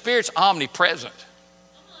 but the Spirit's omnipresent.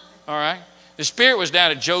 All right? The Spirit was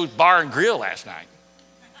down at Joe's Bar and Grill last night,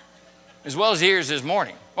 as well as he is this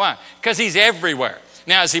morning. Why? Because he's everywhere.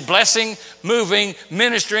 Now, is he blessing, moving,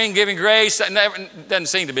 ministering, giving grace? Doesn't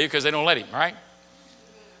seem to be, because they don't let him, right?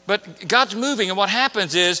 But God's moving, and what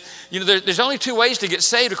happens is, there's only 2 ways to get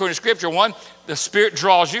saved according to Scripture. One, the Spirit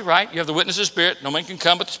draws you, right? You have the witness of the Spirit. No man can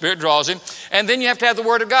come, but the Spirit draws him. And then you have to have the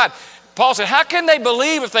Word of God. Paul said, how can they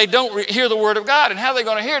believe if they don't hear the Word of God? And how are they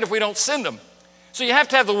going to hear it if we don't send them? So you have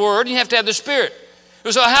to have the Word, and you have to have the Spirit.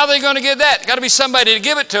 So how are they going to get that? Got to be somebody to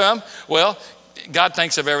give it to them. Well, God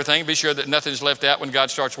thinks of everything. Be sure that nothing's left out when God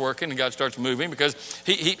starts working and God starts moving, because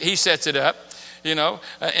he sets it up.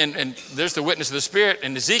 And there's the witness of the Spirit.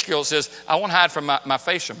 And Ezekiel says, I won't hide from my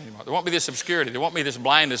face from anymore. There won't be this obscurity. There won't be this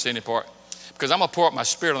blindness anymore, because I'm going to pour out my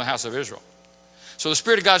Spirit on the house of Israel. So the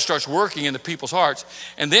Spirit of God starts working in the people's hearts,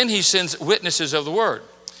 and then he sends witnesses of the word.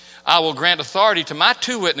 I will grant authority to my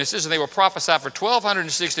 2 witnesses, and they will prophesy for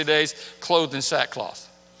 1,260 days clothed in sackcloth.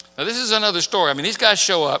 Now, this is another story. These guys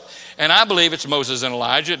show up, and I believe it's Moses and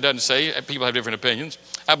Elijah. It doesn't say. People have different opinions.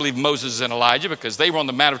 I believe Moses and Elijah, because they were on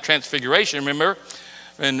the Mount of Transfiguration, remember?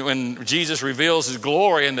 When Jesus reveals his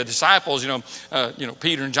glory, and the disciples,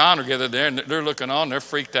 Peter and John are gathered there, and they're looking on, they're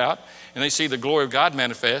freaked out, and they see the glory of God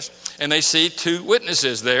manifest, and they see 2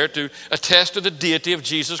 witnesses there to attest to the deity of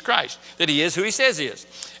Jesus Christ, that he is who he says he is.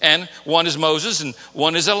 And one is Moses and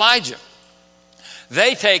one is Elijah.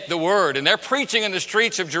 They take the word, and they're preaching in the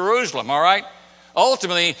streets of Jerusalem, all right?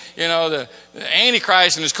 Ultimately, the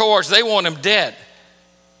Antichrist and his cohorts, they want him dead.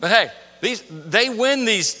 But hey, they win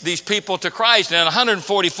these people to Christ, and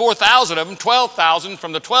 144,000 of them, 12,000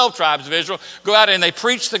 from the 12 tribes of Israel, go out and they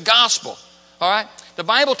preach the gospel, all right? The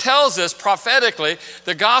Bible tells us prophetically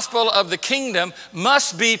the gospel of the kingdom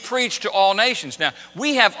must be preached to all nations. Now,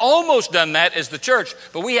 we have almost done that as the church,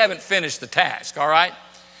 but we haven't finished the task, all right?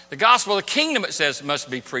 The gospel of the kingdom, it says, must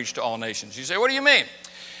be preached to all nations. You say, what do you mean?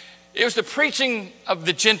 It was the preaching of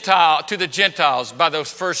the Gentiles by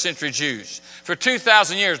those first century Jews for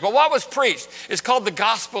 2,000 years. But what was preached? It's called the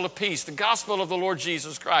gospel of peace, the gospel of the Lord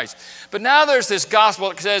Jesus Christ. But now there's this gospel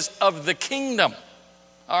that says of the kingdom.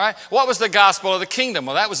 All right? What was the gospel of the kingdom?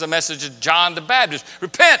 Well, that was the message of John the Baptist.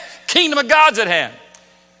 Repent, kingdom of God's at hand.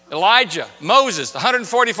 Elijah, Moses, the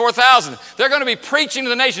 144,000. They're going to be preaching to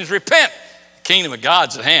the nations, repent. The kingdom of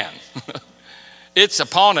God's at hand. It's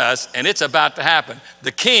upon us, and it's about to happen.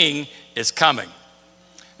 The king is coming.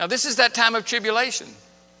 Now, this is that time of tribulation,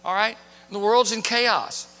 all right? The world's in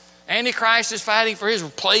chaos. Antichrist is fighting for his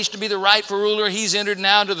place to be the rightful ruler. He's entered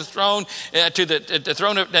now to the throne, and to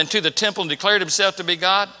the temple, and declared himself to be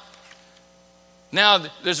God. Now,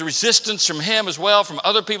 there's a resistance from him as well, from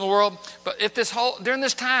other people in the world. But during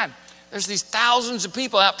this time, there's these thousands of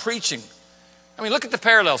people out preaching. I mean, look at the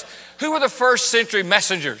parallels. Who were the first century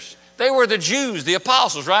messengers? They were the Jews, the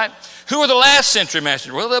apostles, right? Who were the last century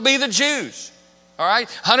messengers? Well, they'll be the Jews, all right?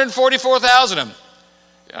 144,000 of them.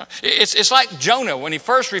 It's like Jonah when he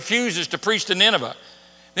first refuses to preach to Nineveh.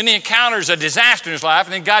 Then he encounters a disaster in his life,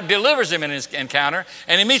 and then God delivers him in his encounter,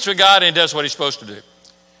 and he meets with God and he does what he's supposed to do.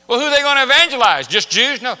 Well, who are they going to evangelize? Just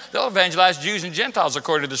Jews? No, they'll evangelize Jews and Gentiles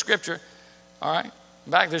according to the Scripture. All right?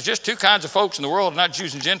 In fact, there's just two kinds of folks in the world, not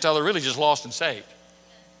Jews and Gentiles. They're really just lost and saved.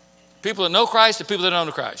 People that know Christ and people that don't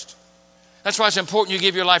know Christ. That's why it's important you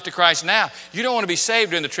give your life to Christ now. You don't want to be saved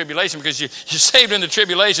during the tribulation, because you're saved during the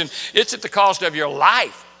tribulation. It's at the cost of your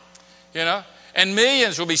life, you know. And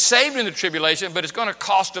millions will be saved in the tribulation, but it's going to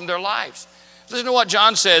cost them their lives. Listen to what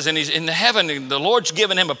John says, and he's in heaven, and the Lord's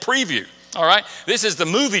given him a preview. All right? This is the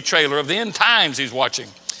movie trailer of the end times he's watching.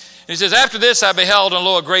 And he says, after this I beheld, and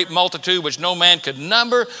lo, a great multitude which no man could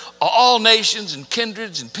number, all nations and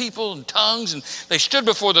kindreds and people and tongues. And they stood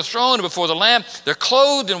before the throne and before the Lamb. They're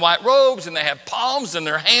clothed in white robes, and they have palms in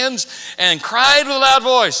their hands, and cried with a loud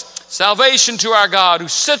voice, salvation to our God who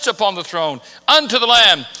sits upon the throne, unto the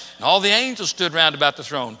Lamb. And all the angels stood round about the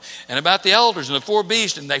throne and about the elders and the four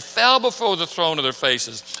beasts, and they fell before the throne of their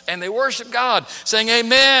faces. And they worshiped God, saying,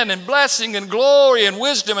 amen, and blessing and glory and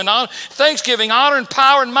wisdom and honor, thanksgiving, honor and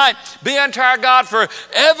power and might be unto our God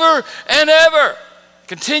forever and ever.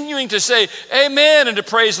 Continuing to say, amen, and to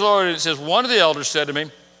praise the Lord. And it says, one of the elders said to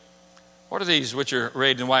me, what are these which are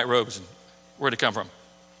arrayed in white robes, and where'd it come from?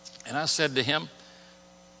 And I said to him,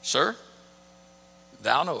 sir,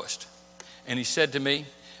 thou knowest. And he said to me,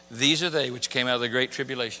 these are they which came out of the great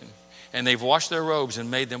tribulation, and they've washed their robes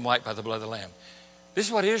and made them white by the blood of the Lamb. This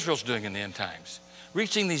is what Israel's doing in the end times,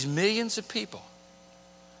 reaching these millions of people.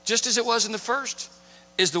 Just as it was in the first,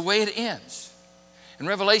 is the way it ends. In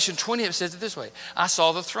Revelation 20, it says it this way, I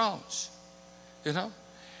saw the thrones, you know,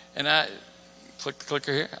 and I click the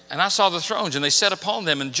clicker here, and I saw the thrones, and they sat upon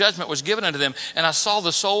them, and judgment was given unto them, and I saw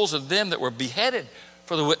the souls of them that were beheaded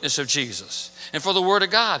for the witness of Jesus and for the word of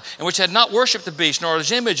God, and which had not worshipped the beast nor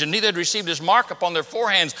his image, and neither had received his mark upon their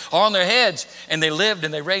foreheads or on their heads, and they lived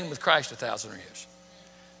and they reigned with Christ 1,000 years.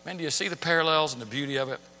 Man, do you see the parallels and the beauty of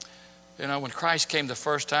it? You know, when Christ came the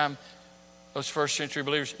first time, those first century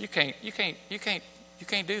believers, you can't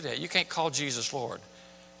do that. You can't call Jesus Lord.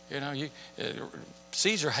 You know,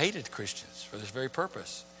 Caesar hated Christians for this very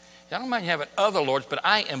purpose. I don't mind you having other lords, but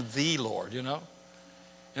I am the Lord, you know.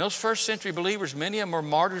 And those first century believers, many of them were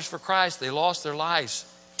martyrs for Christ. They lost their lives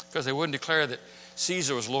because they wouldn't declare that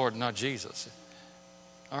Caesar was Lord, not Jesus.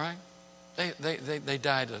 All right? They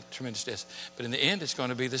died a tremendous death. But in the end, it's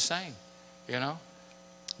going to be the same, you know.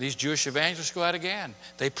 These Jewish evangelists go out again.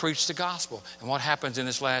 They preach the gospel. And what happens in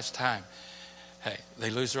this last time? Hey,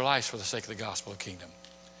 they lose their lives for the sake of the gospel of the kingdom.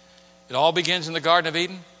 It all begins in the Garden of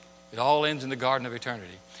Eden. It all ends in the Garden of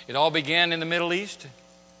Eternity. It all began in the Middle East,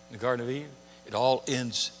 in the Garden of Eden. It all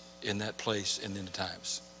ends in that place in the end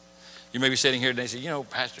times. You may be sitting here today and say, you know,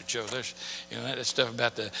 Pastor Joe, there's, you know, that stuff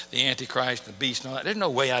about the Antichrist, the beast, and all that. There's no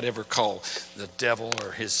way I'd ever call the devil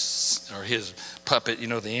or his puppet, you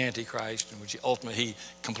know, the Antichrist, in which ultimately he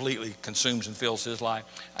completely consumes and fills his life.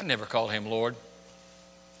 I'd never call him Lord.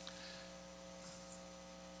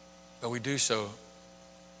 But we do so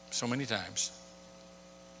many times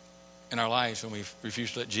in our lives when we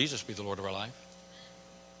refuse to let Jesus be the Lord of our life.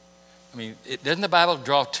 I mean, doesn't the Bible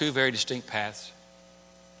draw two very distinct paths?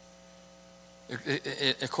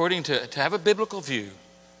 According to have a biblical view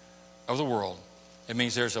of the world, it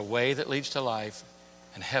means there's a way that leads to life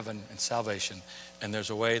and heaven and salvation, and there's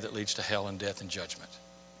a way that leads to hell and death and judgment.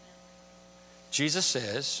 Jesus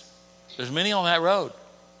says there's many on that road.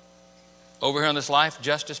 Over here on this life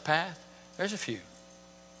justice path, there's a few.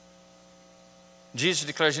 Jesus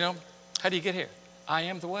declares, you know, how do you get here? I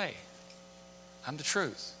am the way. I'm the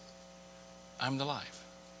truth. I'm the life.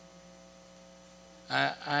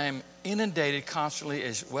 I'm inundated constantly,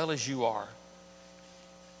 as well as you are,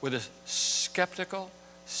 with a skeptical,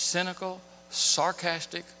 cynical,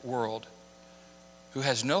 sarcastic world who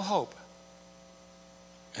has no hope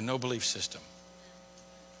and no belief system.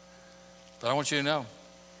 But I want you to know,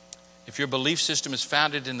 if your belief system is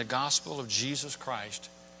founded in the gospel of Jesus Christ,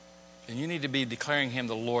 then you need to be declaring him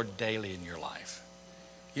the Lord daily in your life.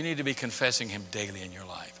 You need to be confessing him daily in your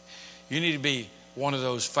life. You need to be one of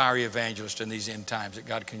those fiery evangelists in these end times that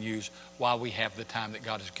God can use while we have the time that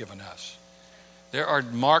God has given us. There are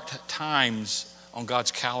marked times on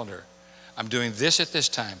God's calendar. I'm doing this at this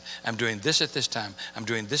time. I'm doing this at this time. I'm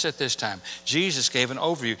doing this at this time. Jesus gave an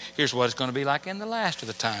overview. Here's what it's going to be like in the last of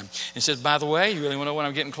the time. And says, by the way, you really want to know when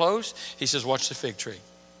I'm getting close? He says, watch the fig tree.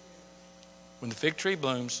 When the fig tree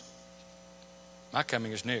blooms, my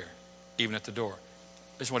coming is near, even at the door.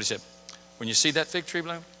 This is what he said. When you see that fig tree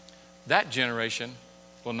bloom, that generation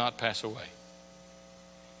will not pass away.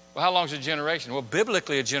 Well, how long is a generation? Well,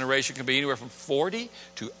 biblically, a generation can be anywhere from 40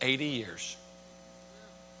 to 80 years.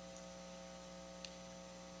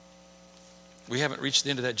 We haven't reached the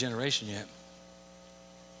end of that generation yet.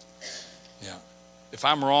 Yeah. If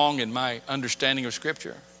I'm wrong in my understanding of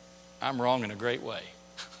Scripture, I'm wrong in a great way.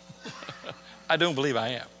 I don't believe I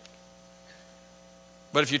am.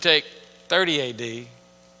 But if you take 30 AD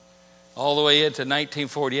all the way into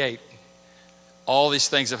 1948, all these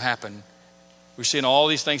things have happened. We've seen all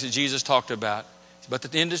these things that Jesus talked about. But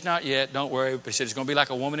the end is not yet. Don't worry. But he said it's going to be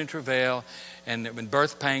like a woman in travail, and when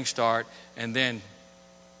birth pangs start, and then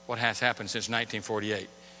what has happened since 1948.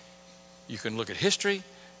 You can look at history.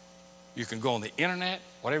 You can go on the internet,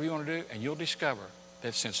 whatever you want to do, and you'll discover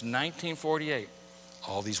that since 1948,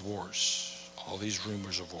 all these wars, all these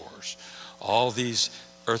rumors of wars, all these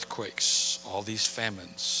earthquakes, all these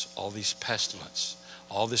famines, all these pestilence,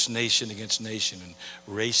 all this nation against nation and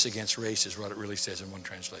race against race is what it really says in one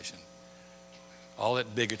translation. All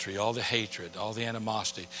that bigotry, all the hatred, all the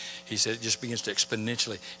animosity, he said it just begins to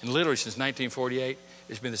exponentially. And literally since 1948,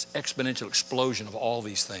 there's been this exponential explosion of all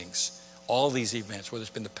these things, all these events, whether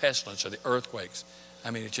it's been the pestilence or the earthquakes.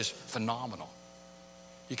 I mean, it's just phenomenal.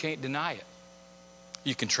 You can't deny it.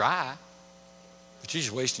 You can try, but you're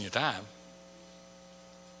just wasting your time.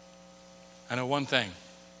 I know one thing.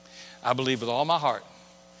 I believe with all my heart,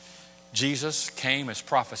 Jesus came as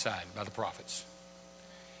prophesied by the prophets.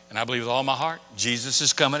 And I believe with all my heart, Jesus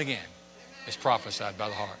is coming again as prophesied by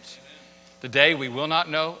the hearts. The day we will not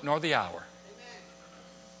know, nor the hour.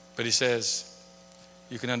 But he says,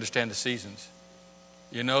 you can understand the seasons.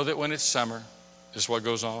 You know that when it's summer, this is what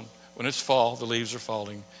goes on. When it's fall, the leaves are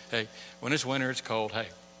falling. Hey, when it's winter, it's cold. Hey,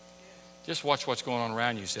 just watch what's going on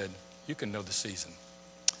around you. He said, you can know the season.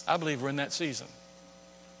 I believe we're in that season.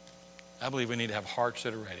 I believe we need to have hearts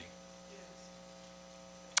that are ready.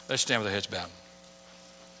 Let's stand with our heads bowed.